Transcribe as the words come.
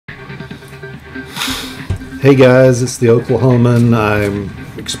Hey guys, it's the Oklahoman. I'm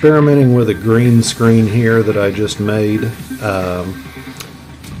experimenting with a green screen here that I just made.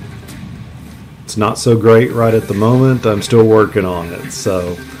 It's not so great right at the moment. I'm still working on it.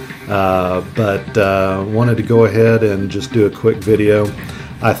 So, wanted to go ahead and just do a quick video.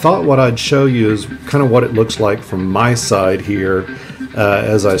 I thought what I'd show you is kind of what it looks like from my side here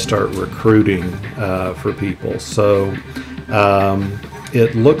as I start recruiting for people. So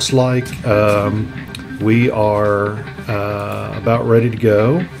it looks like we are about ready to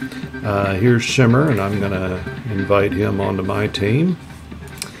go. Here's Shimmer, and I'm going to invite him onto my team.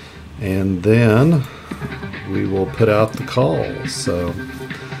 And then we will put out the call. So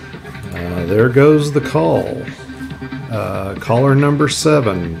there goes the call. Caller number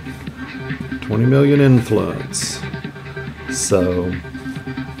 7, 20 million influence. So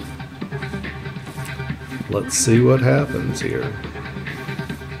let's see what happens here.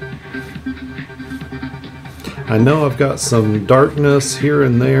 I know I've got some darkness here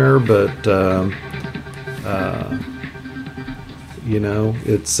and there, but you know,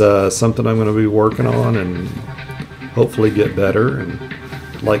 it's something I'm going to be working on and hopefully get better. And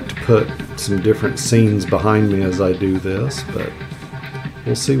like to put some different scenes behind me as I do this, but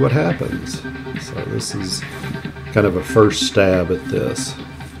we'll see what happens. So this is kind of a first stab at this.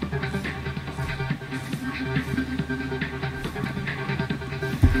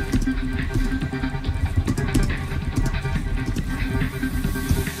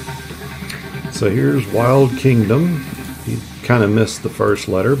 So here's Wild Kingdom. He kind of missed the first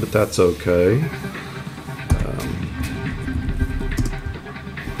letter, but that's okay.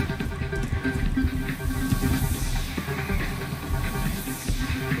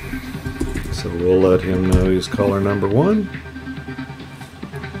 So we'll let him know he's caller number 1.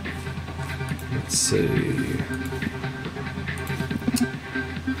 Let's see.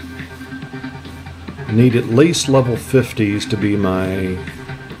 I need at least level 50s to be my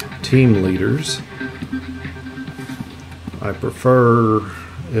team leaders. I prefer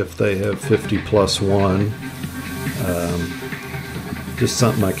if they have 50 plus 1. Just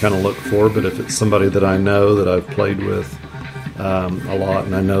something I kind of look for, but if it's somebody that I know that I've played with a lot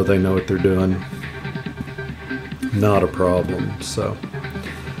and I know they know what they're doing, not a problem. So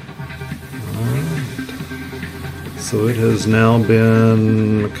so it has now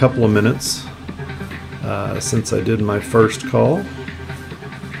been a couple of minutes since I did my first call.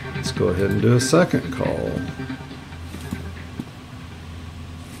 Let's go ahead and do a second call.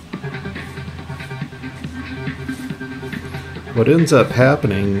 What ends up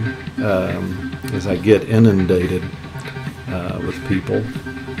happening is I get inundated with people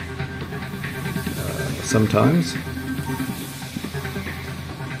sometimes.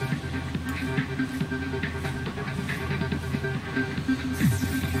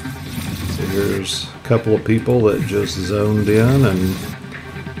 So here's a couple of people that just zoned in and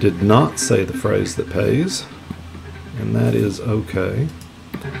did not say the phrase that pays, and that is okay.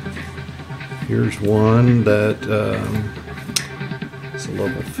 Here's one that is a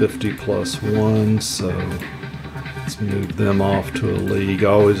level 50 plus 1, so let's move them off to a league. I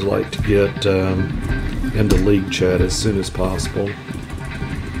always like to get into league chat as soon as possible.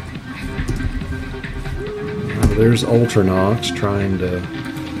 There's Ultranox trying to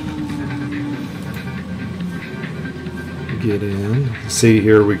get in. See,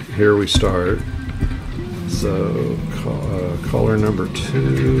 here we start. So caller number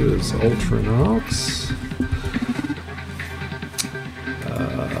 2 is Ultranox.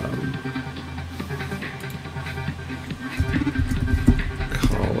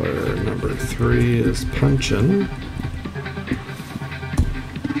 Caller number 3 is Punchin'.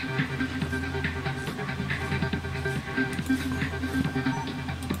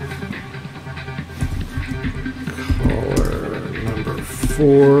 Number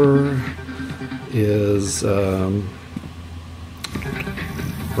 4 is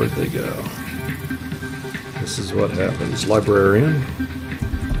where'd they go? This is what happens. Librarian.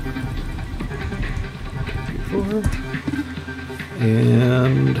 2, 3, 4.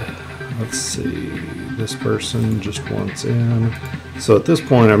 And let's see. This person just wants in. So at this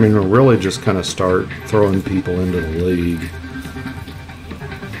point, I mean, we'll really just kind of start throwing people into the league.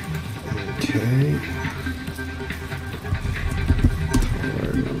 Okay.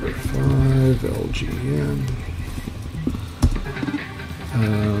 Number 5, LGN.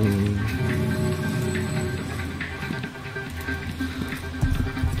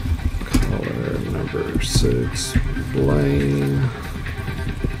 Caller number 6, Blaine.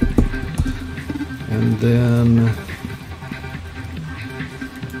 And then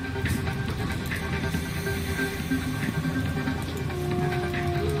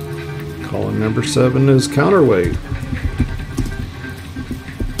Calling number 7 is counterweight.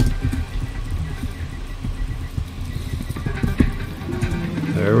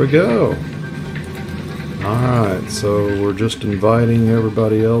 There we go. Alright, so we're just inviting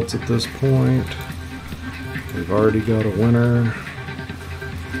everybody else at this point. We've already got a winner.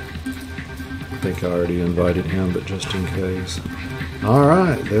 I think I already invited him, but just in case.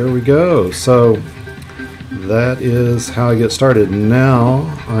 Alright, there we go. So that is how I get started.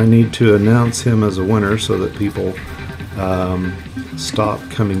 Now I need to announce him as a winner so that people stop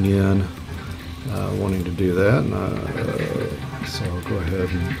coming in wanting to do that. And, so I'll go ahead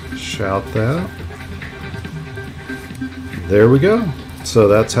and shout that. There we go. So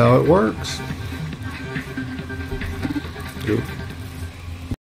that's how it works. Cool.